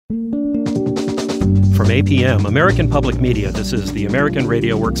From APM, American Public Media, this is the American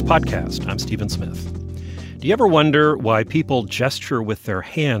Radio Works podcast. I'm Stephen Smith. Do you ever wonder why people gesture with their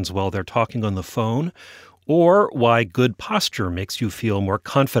hands while they're talking on the phone? Or why good posture makes you feel more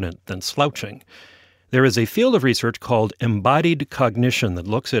confident than slouching? There is a field of research called embodied cognition that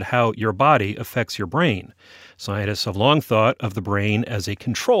looks at how your body affects your brain. Scientists have long thought of the brain as a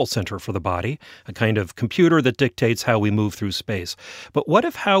control center for the body, a kind of computer that dictates how we move through space. But what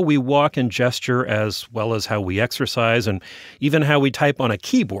if how we walk and gesture, as well as how we exercise and even how we type on a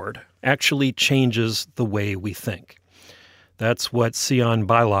keyboard, actually changes the way we think? That's what Sian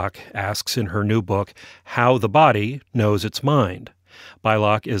Beilock asks in her new book, How the Body Knows Its Mind.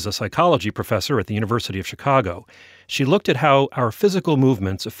 Beilock is a psychology professor at the University of Chicago. She looked at how our physical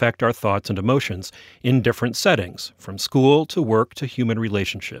movements affect our thoughts and emotions in different settings, from school to work to human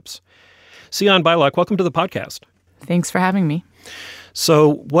relationships. Sian Beilock, welcome to the podcast. Thanks for having me.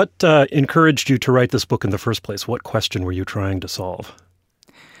 So what encouraged you to write this book in the first place? What question were you trying to solve?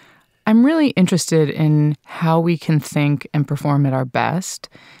 I'm really interested in how we can think and perform at our best,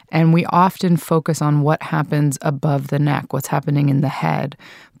 and we often focus on what happens above the neck, what's happening in the head.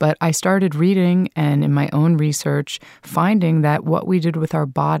 But I started reading and in my own research, finding that what we did with our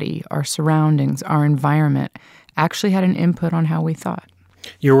body, our surroundings, our environment, actually had an input on how we thought.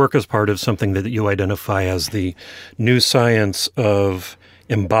 Your work is part of something that you identify as the new science of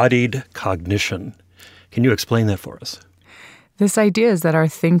embodied cognition. Can you explain that for us? This idea is that our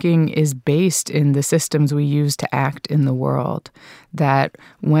thinking is based in the systems we use to act in the world, that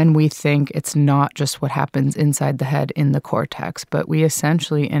when we think, it's not just what happens inside the head in the cortex, but we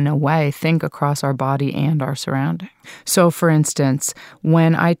essentially, in a way, think across our body and our surrounding. So, for instance,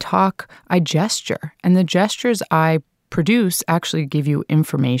 when I talk, I gesture, and the gestures I produce actually give you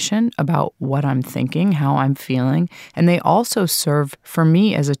information about what I'm thinking, how I'm feeling, and they also serve for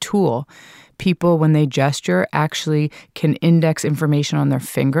me as a tool. People, when they gesture, actually can index information on their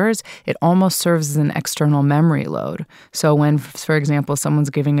fingers. It almost serves as an external memory load. So when, for example,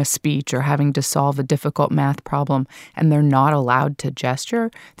 someone's giving a speech or having to solve a difficult math problem and they're not allowed to gesture,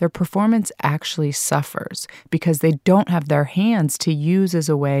 their performance actually suffers because they don't have their hands to use as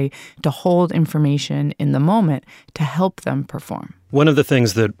a way to hold information in the moment to help them perform. One of the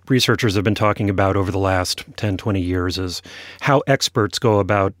things that researchers have been talking about over the last 10, 20 years is how experts go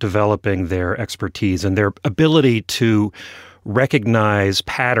about developing their expertise and their ability to recognize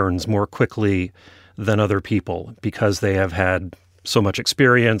patterns more quickly than other people because they have had so much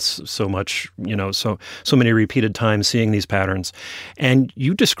experience, so much, so many repeated times seeing these patterns. And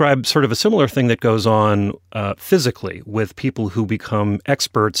you describe sort of a similar thing that goes on physically with people who become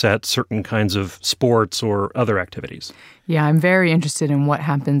experts at certain kinds of sports or other activities. Yeah, I'm very interested in what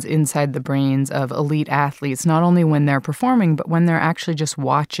happens inside the brains of elite athletes, not only when they're performing, but when they're actually just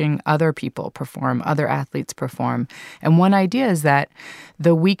watching other people perform, other athletes perform. And one idea is that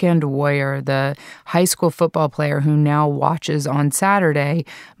the weekend warrior, the high school football player who now watches on Saturday,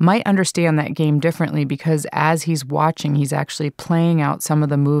 might understand that game differently because as he's watching, he's actually playing out some of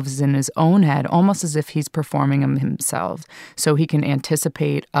the moves in his own head, almost as if he's performing them himself. So he can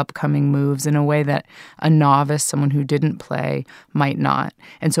anticipate upcoming moves in a way that a novice, someone who didn't play, might not.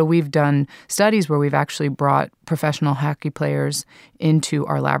 And so we've done studies where we've actually brought professional hockey players into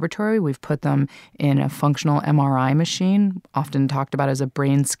our laboratory. We've put them in a functional MRI machine, often talked about as a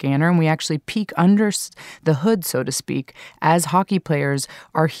brain scanner, and we actually peek under the hood, so to speak, as hockey players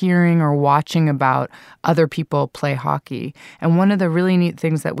are hearing or watching about other people play hockey. And one of the really neat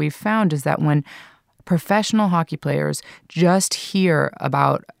things that we've found is that when professional hockey players just hear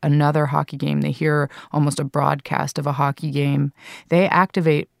about another hockey game, they hear almost a broadcast of a hockey game, they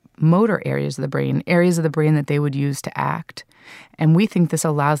activate motor areas of the brain that they would use to act. And we think this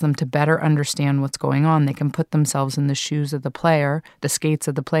allows them to better understand what's going on. They can put themselves in the shoes of the player, the skates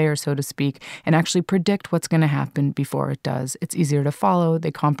of the player, so to speak, and actually predict what's going to happen before it does. It's easier to follow.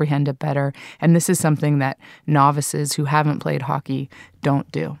 They comprehend it better. And this is something that novices who haven't played hockey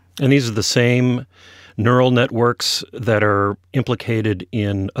don't do. And these are the same neural networks that are implicated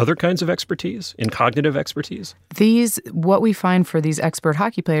in other kinds of expertise, in cognitive expertise? What we find for these expert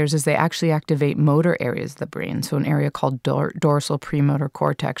hockey players is they actually activate motor areas of the brain. So an area called dorsal premotor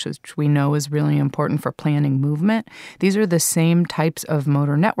cortex, which we know is really important for planning movement. These are the same types of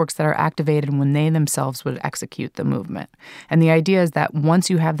motor networks that are activated when they themselves would execute the movement. And the idea is that once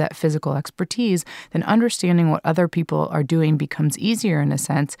you have that physical expertise, then understanding what other people are doing becomes easier in a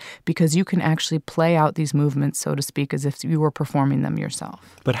sense because you can actually play out these movements, so to speak, as if you were performing them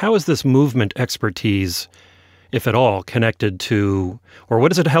yourself. But how is this movement expertise, if at all, connected to, or what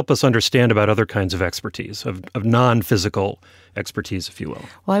does it help us understand about other kinds of expertise, of non-physical expertise, if you will.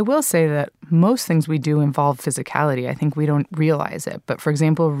 Well, I will say that most things we do involve physicality. I think we don't realize it. But for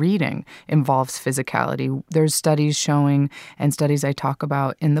example, reading involves physicality. There's studies showing, and studies I talk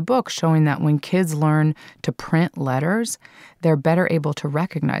about in the book, showing that when kids learn to print letters, they're better able to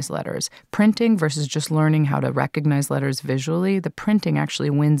recognize letters. Printing versus just learning how to recognize letters visually, the printing actually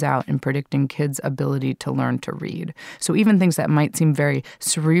wins out in predicting kids' ability to learn to read. So even things that might seem very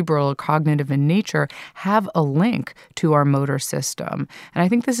cerebral or cognitive in nature have a link to our motor system. And I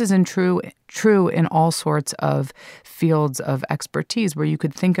think this is true in all sorts of fields of expertise, where you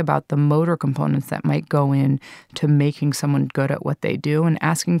could think about the motor components that might go in to making someone good at what they do and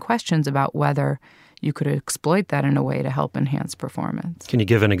asking questions about whether you could exploit that in a way to help enhance performance. Can you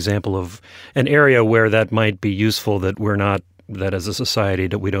give an example of an area where that might be useful that as a society,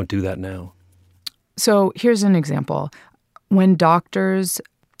 that we don't do that now? So here's an example. When doctors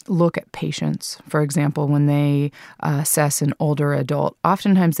look at patients, for example, when they assess an older adult,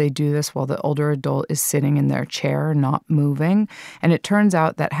 oftentimes they do this while the older adult is sitting in their chair, not moving. And it turns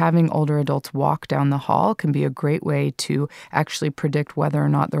out that having older adults walk down the hall can be a great way to actually predict whether or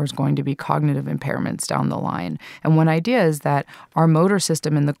not there's going to be cognitive impairments down the line. And one idea is that our motor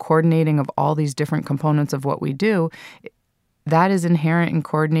system and the coordinating of all these different components of what we do, that is inherent in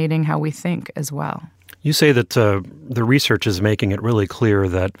coordinating how we think as well. You say that the research is making it really clear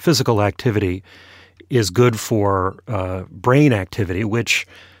that physical activity is good for brain activity, which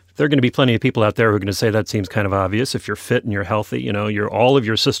there are going to be plenty of people out there who are going to say that seems kind of obvious. If you're fit and you're healthy, all of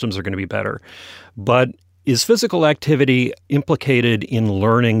your systems are going to be better. But is physical activity implicated in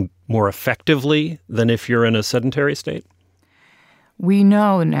learning more effectively than if you're in a sedentary state? We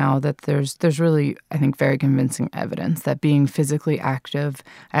know now that there's really, I think, very convincing evidence that being physically active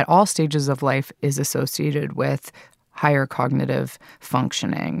at all stages of life is associated with higher cognitive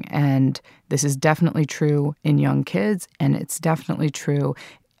functioning. And this is definitely true in young kids, and it's definitely true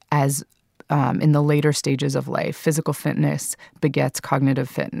as in the later stages of life. Physical fitness begets cognitive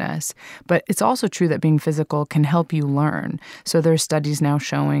fitness. But it's also true that being physical can help you learn. So there are studies now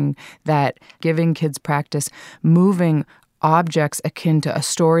showing that giving kids practice moving objects akin to a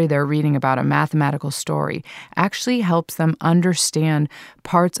story they're reading about, a mathematical story, actually helps them understand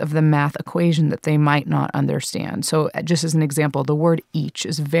parts of the math equation that they might not understand. So just as an example, the word each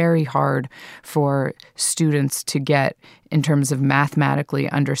is very hard for students to get in terms of mathematically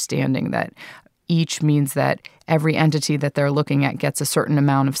understanding that each means that every entity that they're looking at gets a certain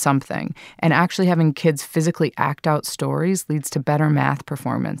amount of something. And actually having kids physically act out stories leads to better math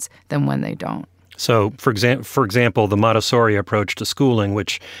performance than when they don't. So, for example, the Montessori approach to schooling,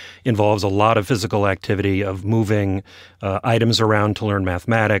 which involves a lot of physical activity of moving items around to learn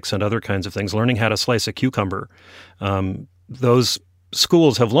mathematics and other kinds of things, learning how to slice a cucumber. Those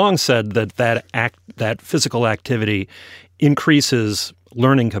schools have long said that physical activity increases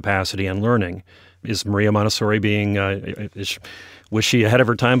learning capacity and learning. Is Maria Montessori was she ahead of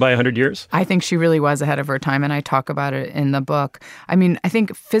her time by 100 years? I think she really was ahead of her time, and I talk about it in the book. I mean, I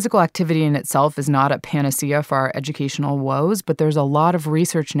think physical activity in itself is not a panacea for our educational woes, but there's a lot of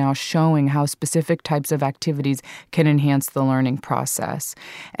research now showing how specific types of activities can enhance the learning process.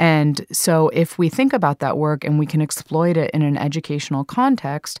 And so if we think about that work and we can exploit it in an educational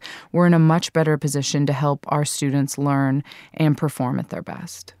context, we're in a much better position to help our students learn and perform at their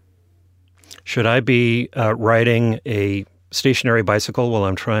best. Should I be riding a stationary bicycle while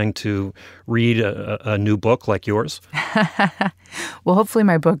I'm trying to read a new book like yours? Well, hopefully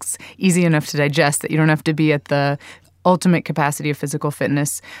my book's easy enough to digest that you don't have to be at the ultimate capacity of physical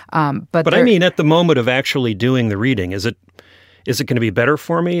fitness. But I mean, at the moment of actually doing the reading, is it going to be better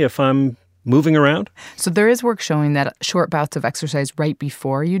for me if I'm moving around? So there is work showing that short bouts of exercise right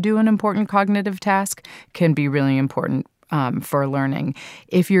before you do an important cognitive task can be really important for learning.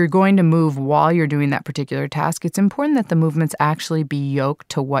 If you're going to move while you're doing that particular task, it's important that the movements actually be yoked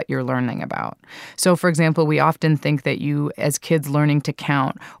to what you're learning about. So, for example, we often think that you, as kids learning to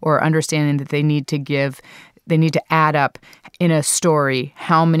count or understanding that they need to add up in a story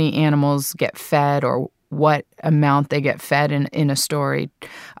how many animals get fed or what amount they get fed in a story.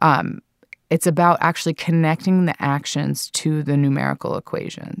 It's about actually connecting the actions to the numerical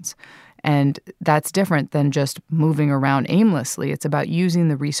equations. And that's different than just moving around aimlessly. It's about using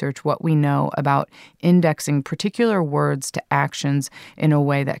the research, what we know about indexing particular words to actions in a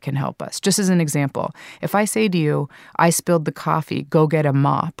way that can help us. Just as an example, if I say to you, I spilled the coffee, go get a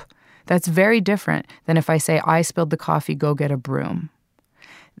mop, that's very different than if I say, I spilled the coffee, go get a broom.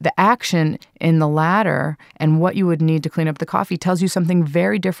 the action in the latter and what you would need to clean up the coffee tells you something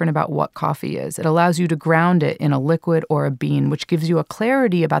very different about what coffee is. It allows you to ground it in a liquid or a bean, which gives you a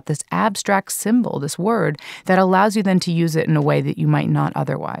clarity about this abstract symbol, this word, that allows you then to use it in a way that you might not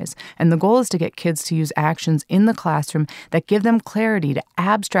otherwise. And the goal is to get kids to use actions in the classroom that give them clarity to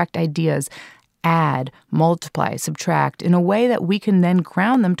abstract ideas, add, multiply, subtract, in a way that we can then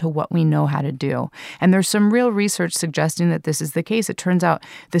ground them to what we know how to do. And there's some real research suggesting that this is the case. It turns out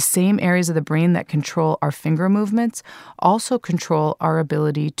the same areas of the brain that control our finger movements also control our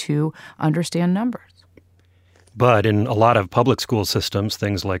ability to understand numbers. But in a lot of public school systems,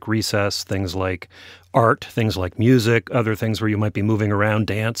 things like recess, things like art, things like music, other things where you might be moving around,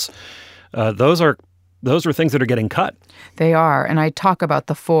 dance, those are things that are getting cut. They are. And I talk about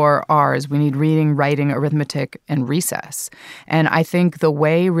the 4 R's. We need reading, writing, arithmetic, and recess. And I think the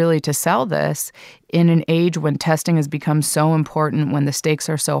way really to sell this in an age when testing has become so important, when the stakes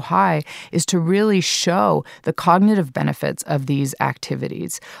are so high, is to really show the cognitive benefits of these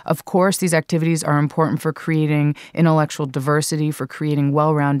activities. Of course, these activities are important for creating intellectual diversity, for creating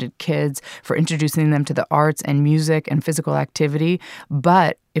well-rounded kids, for introducing them to the arts and music and physical activity.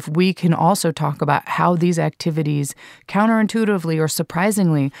 But if we can also talk about how these activities counterintuitively or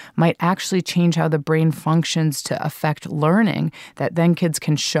surprisingly might actually change how the brain functions to affect learning, that then kids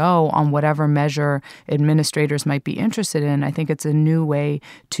can show on whatever measure administrators might be interested in, I think it's a new way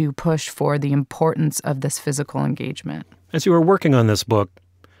to push for the importance of this physical engagement. As you were working on this book,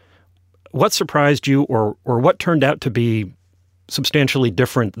 what surprised you or what turned out to be substantially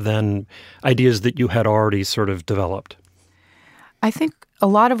different than ideas that you had already sort of developed? I think a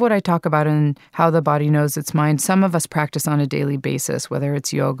lot of what I talk about in How the Body Knows Its Mind, some of us practice on a daily basis, whether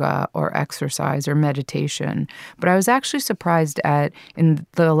it's yoga or exercise or meditation. But I was actually surprised at, in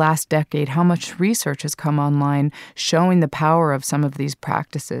the last decade, how much research has come online showing the power of some of these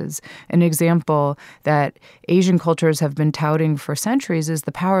practices. An example that Asian cultures have been touting for centuries is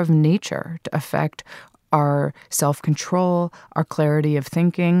the power of nature to affect our self-control, our clarity of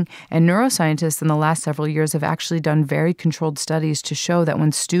thinking. And neuroscientists in the last several years have actually done very controlled studies to show that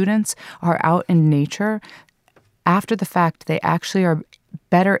when students are out in nature, after the fact, they actually are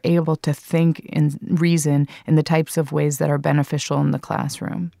better able to think and reason in the types of ways that are beneficial in the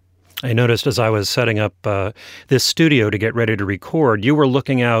classroom. I noticed as I was setting up this studio to get ready to record, you were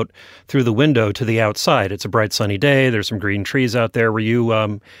looking out through the window to the outside. It's a bright sunny day. There's some green trees out there. Were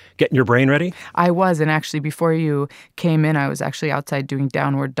you getting your brain ready? I was. And actually, before you came in, I was actually outside doing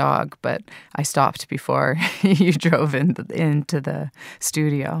downward dog, but I stopped before you drove into the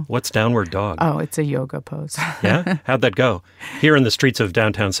studio. What's downward dog? Oh, it's a yoga pose. Yeah? How'd that go? Here in the streets of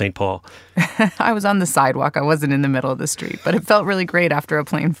downtown St. Paul. I was on the sidewalk. I wasn't in the middle of the street, but it felt really great after a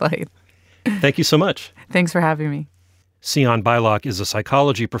plane flight. Thank you so much. Thanks for having me. Sion Beilock is a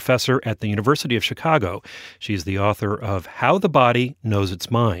psychology professor at the University of Chicago. She's the author of How the Body Knows Its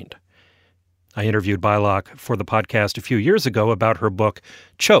Mind. I interviewed Beilock for the podcast a few years ago about her book,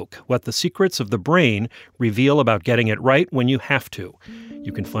 Choke, What the Secrets of the Brain Reveal About Getting It Right When You Have to.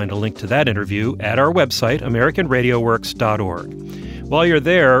 You can find a link to that interview at our website, AmericanRadioWorks.org. While you're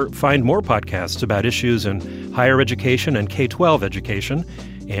there, find more podcasts about issues in higher education and K-12 education,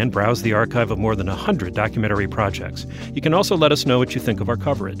 and browse the archive of more than 100 documentary projects. You can also let us know what you think of our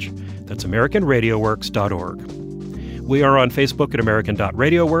coverage. That's AmericanRadioWorks.org. We are on Facebook at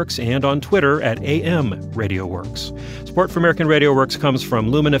American.RadioWorks and on Twitter at AMRadioWorks. Support for American Radio Works comes from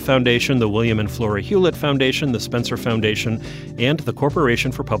Lumina Foundation, the William and Flora Hewlett Foundation, the Spencer Foundation, and the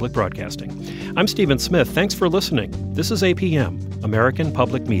Corporation for Public Broadcasting. I'm Stephen Smith. Thanks for listening. This is APM, American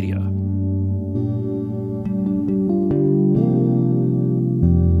Public Media.